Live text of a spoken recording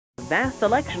vast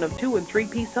selection of 2- and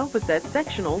 3-piece sofa sets,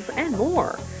 sectionals, and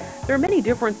more. There are many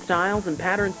different styles and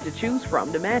patterns to choose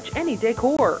from to match any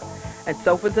decor. At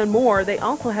Sofas and More, they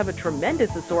also have a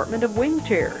tremendous assortment of wing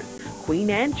chairs, queen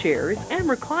Anne chairs, and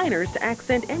recliners to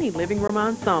accent any living room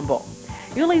ensemble.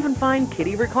 You'll even find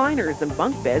kiddie recliners and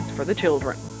bunk beds for the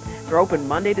children. They're open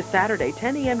Monday to Saturday,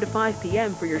 10 a.m. to 5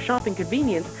 p.m. for your shopping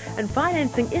convenience, and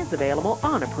financing is available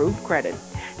on approved credit.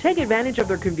 Take advantage of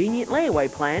their convenient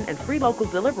layaway plan and free local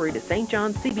delivery to St.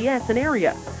 John's CBS and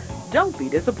area. Don't be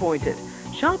disappointed.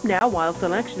 Shop now while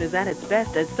selection is at its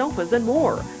best at Sofas and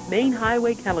More, Main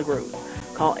Highway, Kelligrews.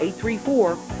 Call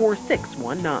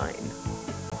 834-4619.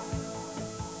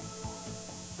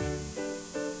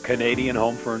 Canadian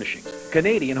Home Furnishings.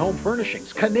 Canadian Home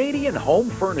Furnishings. Canadian Home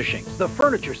Furnishings. The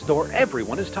furniture store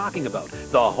everyone is talking about.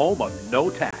 The home of no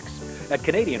tax. At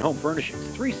Canadian Home Furnishings,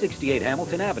 368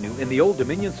 Hamilton Avenue in the Old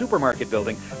Dominion Supermarket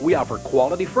building, we offer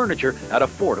quality furniture at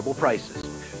affordable prices.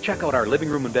 Check out our living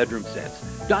room and bedroom sets,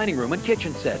 dining room and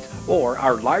kitchen sets, or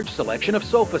our large selection of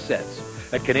sofa sets.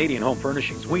 At Canadian Home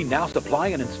Furnishings, we now supply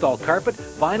and install carpet,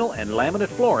 vinyl, and laminate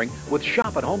flooring with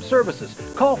shop-at-home services.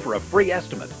 Call for a free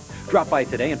estimate. Drop by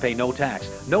today and pay no tax,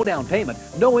 no down payment,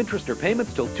 no interest or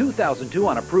payments till 2002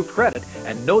 on approved credit,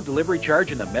 and no delivery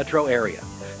charge in the metro area.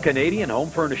 Canadian Home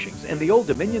Furnishings in the Old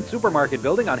Dominion Supermarket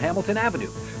building on Hamilton Avenue.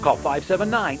 Call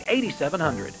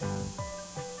 579-8700.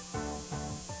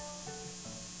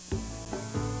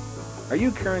 Are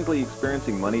you currently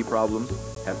experiencing money problems?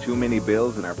 Have too many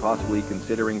bills and are possibly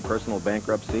considering personal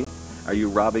bankruptcy? Are you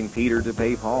robbing Peter to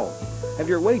pay Paul? Have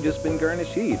your wages been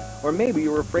garnished? Or maybe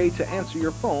you're afraid to answer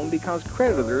your phone because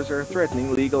creditors are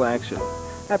threatening legal action.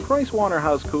 At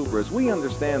PricewaterhouseCoopers, we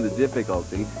understand the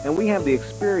difficulty, and we have the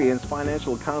experienced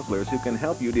financial counselors who can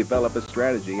help you develop a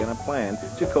strategy and a plan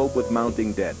to cope with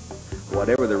mounting debt.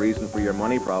 Whatever the reason for your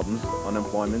money problems,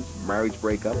 unemployment, marriage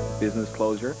breakup, business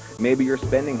closure, maybe your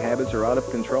spending habits are out of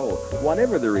control.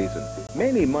 Whatever the reason,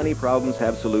 many money problems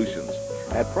have solutions.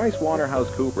 At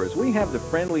PricewaterhouseCoopers, we have the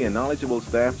friendly and knowledgeable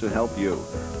staff to help you.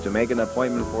 To make an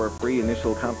appointment for a free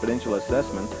initial confidential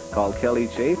assessment, call Kelly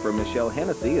Chafe or Michelle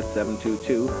Hennessy at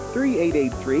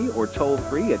 722-3883 or toll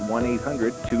free at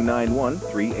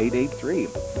 1-800-291-3883.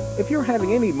 If you're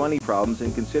having any money problems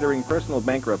and considering personal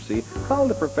bankruptcy, call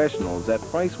the professionals at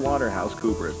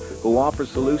PricewaterhouseCoopers, who offer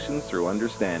solutions through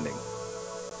understanding.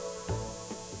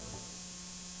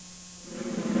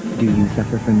 Do you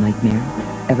suffer from nightmares?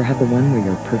 Ever have the one where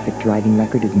your perfect driving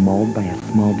record is mauled by a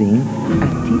small ding?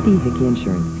 At TP Hickey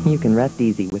Insurance, you can rest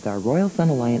easy with our Royal Sun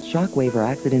Alliance Shock Waiver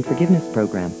Accident Forgiveness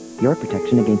Program, your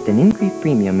protection against an increased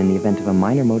premium in the event of a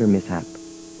minor motor mishap.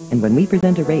 And when we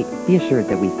present a rate, be assured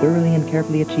that we thoroughly and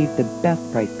carefully achieve the best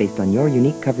price based on your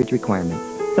unique coverage requirements.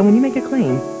 So when you make a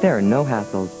claim, there are no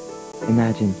hassles.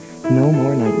 Imagine, no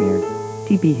more nightmares.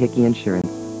 TP Hickey Insurance,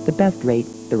 the best rate,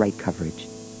 the right coverage.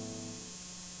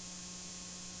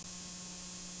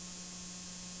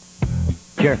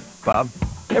 Sure, Bob.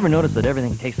 Ever notice that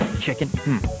everything tastes like chicken?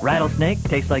 Rattlesnake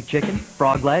tastes like chicken.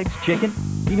 Frog legs, chicken.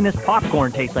 Even this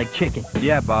popcorn tastes like chicken.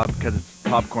 Yeah, Bob, because it's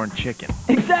popcorn chicken.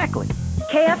 Exactly.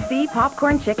 KFC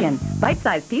popcorn chicken.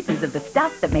 Bite-sized pieces of the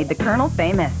stuff that made the Colonel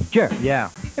famous. Sure.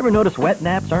 Yeah. Ever notice wet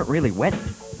naps aren't really wet?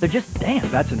 They're just damp.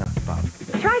 That's enough, Bob.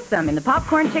 Try some in the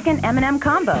popcorn chicken M&M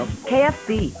combo.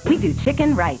 KFC. We do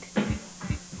chicken right.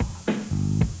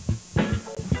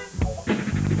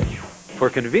 For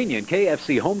convenient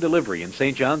KFC home delivery in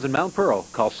St. John's and Mount Pearl,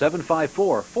 call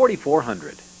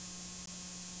 754-4400.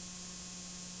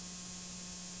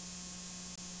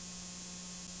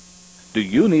 Do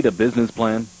you need a business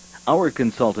plan? Our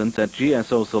consultants at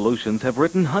GSO Solutions have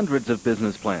written hundreds of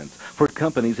business plans for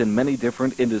companies in many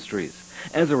different industries.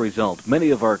 As a result, many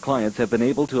of our clients have been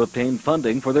able to obtain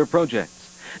funding for their projects.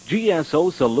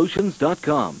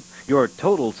 GSOSolutions.com, your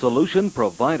total solution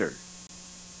provider.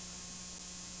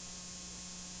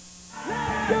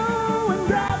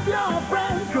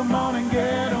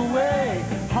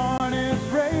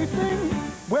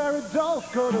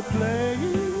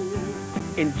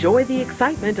 Enjoy the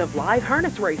excitement of live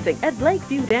harness racing at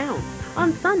Lakeview Downs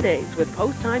on Sundays with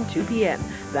post time 2 p.m.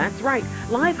 That's right,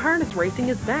 live harness racing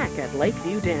is back at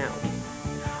Lakeview Downs.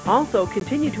 Also,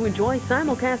 continue to enjoy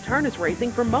simulcast harness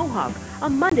racing from Mohawk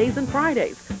on Mondays and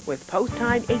Fridays with post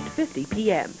time 8:50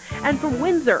 p.m. and from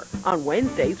Windsor on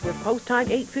Wednesdays with post time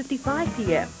 8:55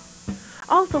 p.m.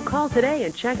 Also call today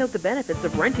and check out the benefits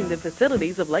of renting the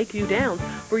facilities of Lakeview Downs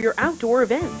for your outdoor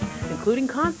events, including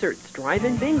concerts,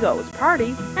 drive-in bingos,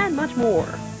 parties, and much more.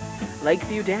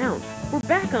 Lakeview Downs, we're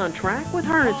back on track with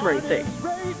harness racing.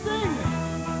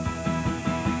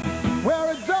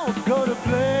 Where adults go to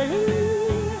play.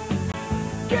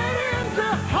 Get into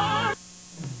harness.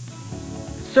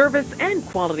 Service and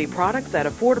quality products at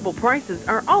affordable prices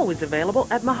are always available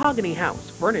at Mahogany House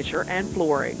Furniture and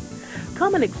Flooring.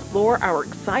 Come and explore our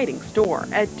exciting store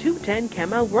at 210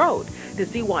 Kemmel Road to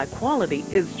see why quality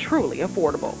is truly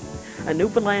affordable. A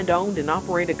Newfoundland-owned and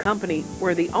operated company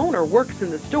where the owner works in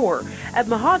the store. At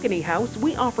Mahogany House,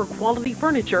 we offer quality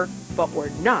furniture, but we're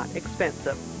not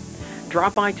expensive.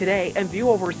 Drop by today and view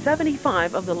over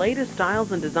 75 of the latest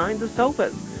styles and designs of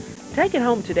sofas. Take it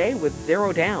home today with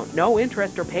zero down, no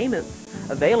interest or payments.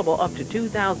 Available up to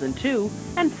 2002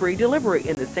 and free delivery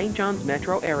in the St. John's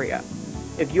metro area.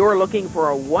 If you're looking for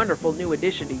a wonderful new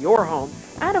addition to your home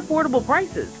at affordable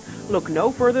prices, look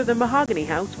no further than Mahogany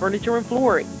House Furniture and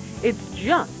Flooring. It's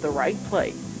just the right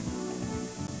place.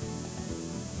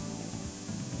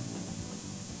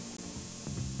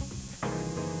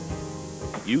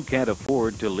 You can't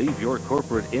afford to leave your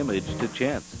corporate image to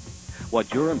chance.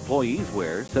 What your employees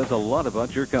wear says a lot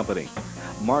about your company.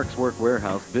 Mark's Work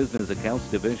Wearhouse Business Accounts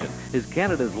Division is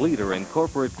Canada's leader in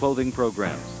corporate clothing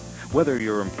programs. Whether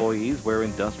your employees wear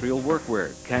industrial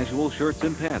workwear, casual shirts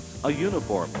and pants, a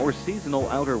uniform, or seasonal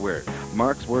outerwear,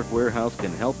 Mark's Work Wearhouse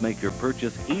can help make your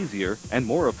purchase easier and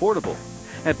more affordable.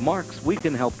 At Mark's, we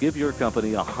can help give your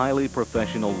company a highly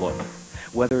professional look.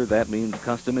 Whether that means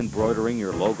custom embroidering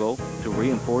your logo to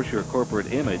reinforce your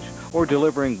corporate image or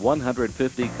delivering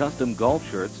 150 custom golf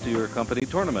shirts to your company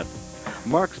tournament,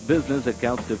 Mark's Business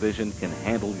Accounts Division can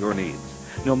handle your needs.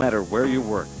 No matter where you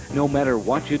work, no matter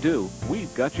what you do,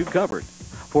 we've got you covered.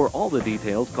 For all the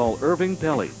details, call Irving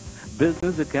Pelly,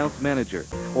 Business Accounts Manager,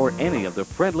 or any of the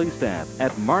friendly staff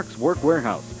at Mark's Work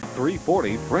Wearhouse,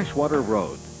 340 Freshwater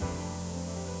Road.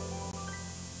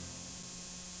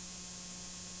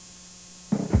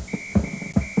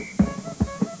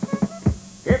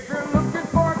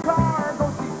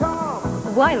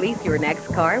 Why lease your next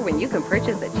car when you can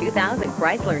purchase a 2000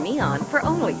 Chrysler Neon for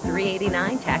only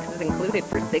 $389, taxes included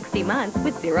for 60 months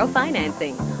with zero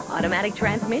financing, automatic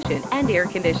transmission, and air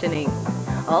conditioning.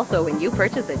 Also, when you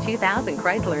purchase a 2000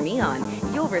 Chrysler Neon,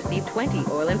 you'll receive 20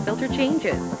 oil and filter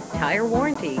changes, tire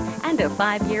warranty, and a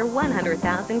 5-year,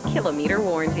 100,000-kilometer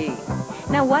warranty.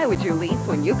 Now, why would you lease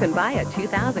when you can buy a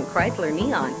 2000 Chrysler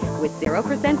Neon with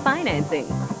 0% financing?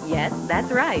 Yes,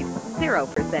 that's right,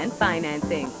 0%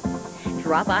 financing.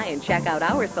 Drop by and check out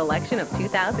our selection of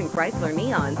 2000 Chrysler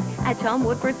Neons at Tom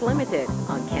Woodford's Limited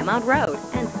on Kemmel Road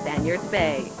and Spaniards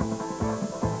Bay.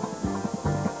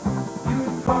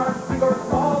 Used cars, big or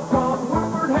small, Tom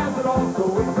Woodford has it all.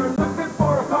 So if you're looking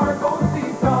for a car, go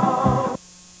see Tom.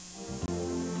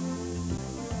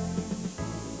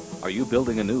 Are you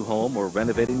building a new home or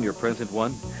renovating your present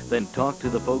one? Then talk to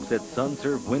the folks at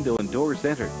SunServe Window and Door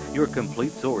Center, your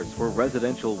complete source for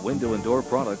residential window and door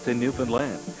products in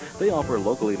Newfoundland. They offer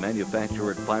locally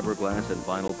manufactured fiberglass and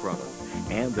vinyl products,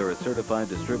 and they're a certified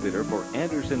distributor for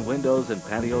Andersen windows and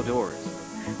patio doors.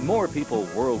 More people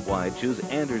worldwide choose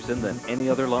Andersen than any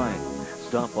other line.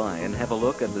 Stop by and have a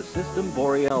look at the System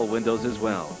Boreal windows as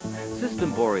well.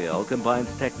 System Boreal combines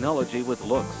technology with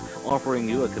looks, offering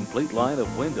you a complete line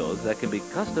of windows that can be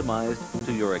customized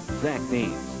to your exact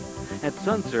needs. At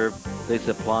SunServe, they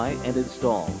supply and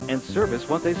install and service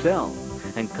what they sell,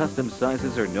 and custom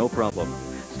sizes are no problem.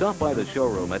 Stop by the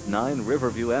showroom at 9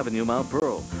 Riverview Avenue, Mount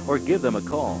Pearl, or give them a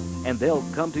call, and they'll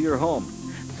come to your home.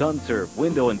 SunServe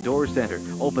Window and Door Center,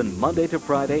 open Monday to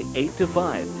Friday, 8 to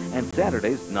 5, and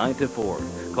Saturdays, 9 to 4.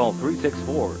 Call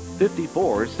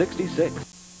 364-5466.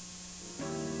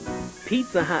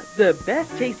 Pizza Hut, the best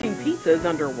tasting pizzas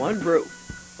under one roof.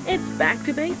 It's back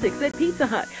to basics at Pizza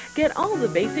Hut. Get all the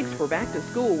basics for back to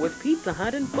school with Pizza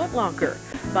Hut and Foot Locker.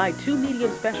 Buy 2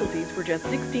 medium specialties for just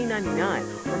 $16.99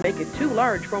 or make it 2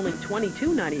 large for only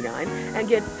 $22.99 and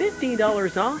get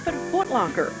 $15 off at Foot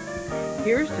Locker.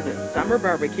 Here's to the summer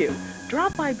barbecue.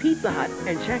 Drop by Pizza Hut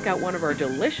and check out one of our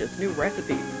delicious new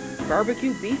recipes.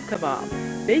 Barbecue beef kebab,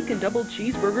 bacon double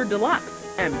cheeseburger deluxe,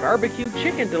 and barbecue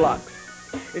chicken deluxe.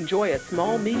 Enjoy a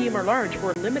small, medium, or large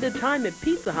for a limited time at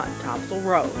Pizza Hut, Topsail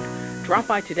Road. Drop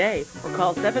by today or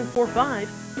call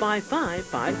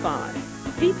 745-5555.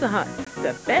 Pizza Hut,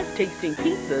 the best tasting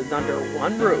pizzas under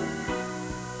one roof.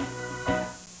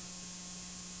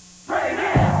 Trade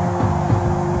in,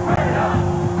 trade up,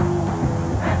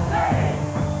 and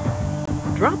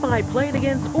save. Drop by Play It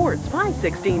Again Sports,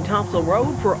 516 Topsail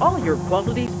Road for all your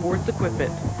quality sports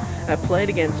equipment. At Play It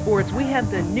Again Sports, we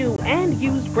have the new and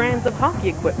used brands of hockey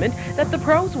equipment that the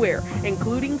pros wear,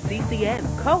 including CCM,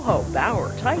 Coho,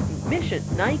 Bauer, Titan, Mission,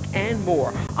 Nike, and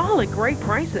more, all at great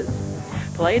prices.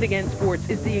 Play It Again Sports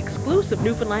is the exclusive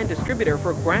Newfoundland distributor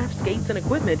for Graf skates and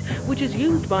equipment, which is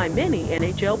used by many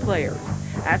NHL players.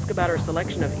 Ask about our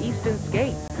selection of Easton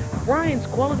skates, Brian's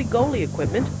quality goalie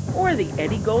equipment, or the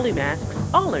Eddie goalie masks,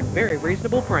 all at very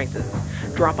reasonable prices.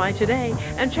 Drop by today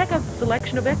and check out the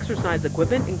selection of exercise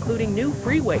equipment, including new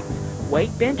free weights,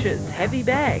 weight benches, heavy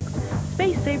bags,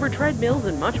 Space Saver treadmills,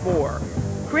 and much more.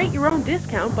 Create your own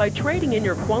discount by trading in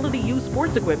your quality used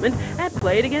sports equipment at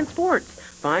Play It Again Sports,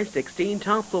 516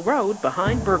 Topsail Road,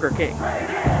 behind Burger King.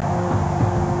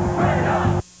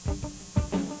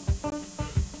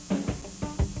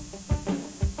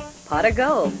 Pot of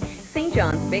Gold. St.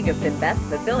 John's biggest and best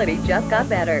facility just got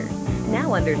better.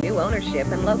 Now under new ownership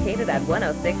and located at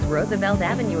 106 Roosevelt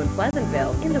Avenue in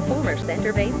Pleasantville in the former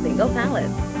Center Bay Bingo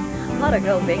Palace. Pot of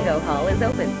Gold Bingo Hall is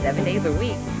open 7 days a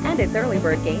week, and its early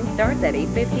bird game starts at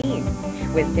 8:15.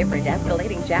 With different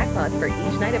escalating jackpots for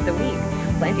each night of the week,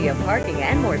 plenty of parking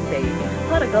and more space,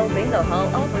 Pot of Gold Bingo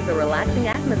Hall offers a relaxing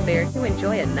atmosphere to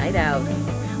enjoy a night out.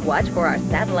 Watch for our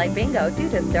satellite bingo due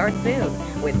to start soon,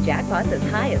 with jackpots as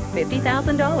high as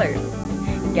 $50,000.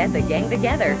 Get the gang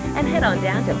together and head on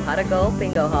down to Pot of Gold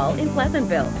Bingo Hall in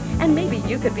Pleasantville, and maybe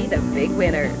you could be the big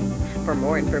winner. For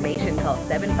more information, call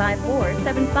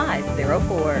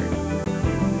 754-7504.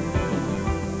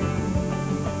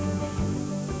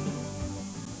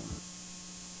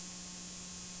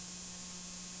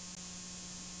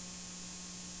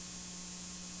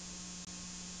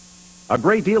 A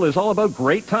great deal is all about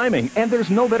great timing, and there's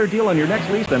no better deal on your next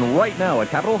lease than right now at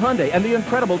Capital Hyundai and the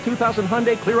incredible 2000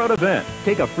 Hyundai Clear-Out event.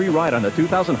 Take a free ride on the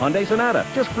 2000 Hyundai Sonata,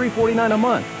 just $349 a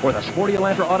month, or the Sporty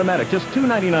Elantra Automatic, just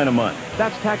 $299 a month.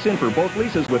 That's tax in for both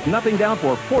leases with nothing down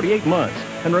for 48 months.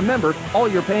 And remember, all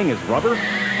you're paying is rubber,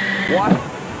 water,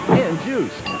 and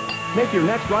juice. Make your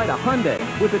next ride a Hyundai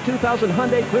with the 2000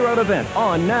 Hyundai Clear-Out event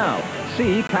on now.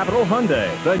 See Capital Hyundai,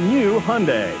 the new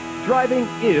Hyundai. Driving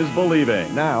is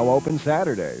believing. Now open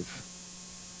Saturdays.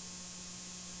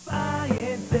 Buy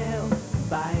and sell,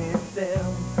 buy and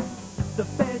sell. The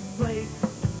best place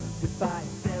to buy and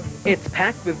sell. It's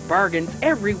packed with bargains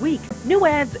every week, new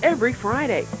ads every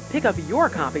Friday. Pick up your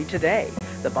copy today.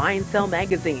 The Buy and Sell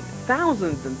magazine,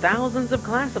 thousands and thousands of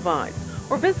classifieds.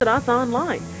 Or visit us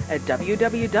online at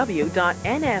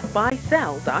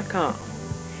www.nfbuysell.com.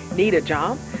 Need a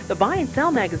job? The Buy and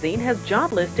Sell magazine has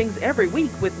job listings every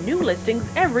week with new listings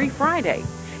every Friday.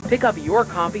 Pick up your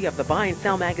copy of the Buy and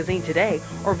Sell magazine today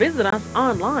or visit us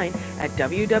online at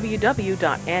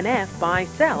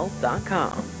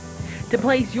www.nfbuysell.com. To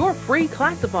place your free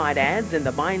classified ads in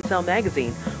the Buy and Sell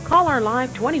magazine, call our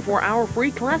live 24-hour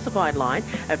free classified line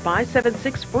at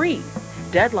 576-FREE.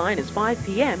 Deadline is 5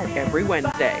 p.m. every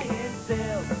Wednesday. Buy and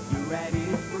sell, your ad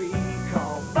is free.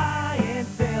 Call Buy and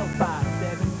Sell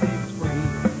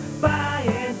 576-FREE. Buy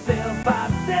and Sell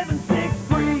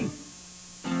 576-FREE.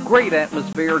 Great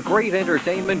atmosphere, great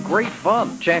entertainment, great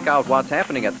fun. Check out what's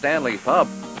happening at Stanley's Pub.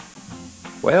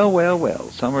 Well, well, well,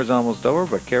 summer's almost over,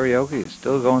 but karaoke is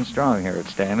still going strong here at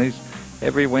Stanley's.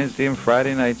 Every Wednesday and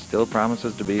Friday night still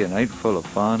promises to be a night full of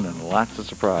fun and lots of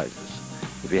surprises.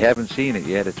 If you haven't seen it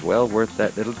yet, it's well worth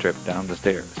that little trip down the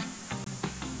stairs.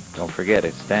 Don't forget,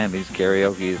 at Stanley's,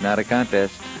 karaoke is not a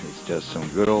contest. It's just some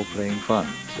good old plain fun,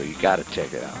 so you gotta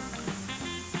check it out.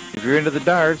 If you're into the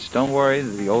darts, don't worry,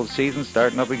 the old season's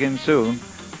starting up again soon.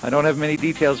 I don't have many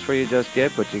details for you just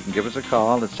yet, but you can give us a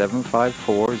call at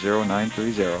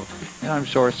 754-0930, and I'm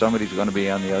sure somebody's going to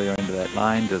be on the other end of that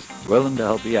line just willing to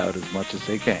help you out as much as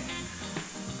they can.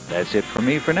 That's it for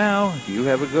me for now. You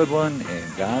have a good one,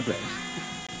 and God bless.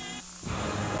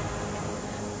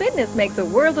 Fitness makes a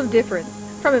world of difference,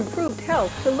 from improved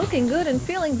health to looking good and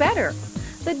feeling better.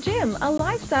 The Gym, a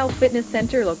lifestyle fitness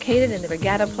center located in the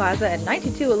Regatta Plaza at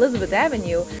 92 Elizabeth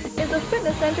Avenue, is a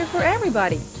fitness center for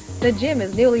everybody. The Gym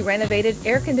is newly renovated,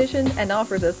 air-conditioned, and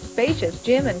offers a spacious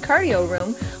gym and cardio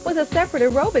room with a separate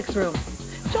aerobics room.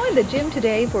 Join the Gym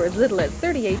today for as little as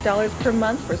 $38 per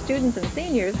month for students and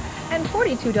seniors and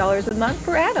 $42 a month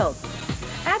for adults.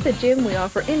 At the Gym, we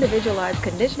offer individualized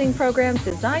conditioning programs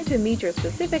designed to meet your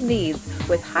specific needs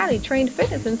with highly trained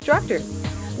fitness instructors.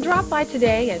 Drop by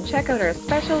today and check out our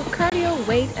special cardio,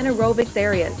 weight, and aerobics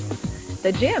areas.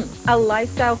 The Gym, a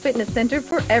lifestyle fitness center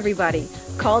for everybody.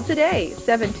 Call today,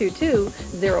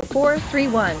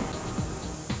 722-0431.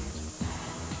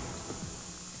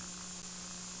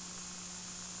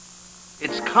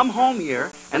 It's come home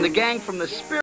year, and the gang from the Spirit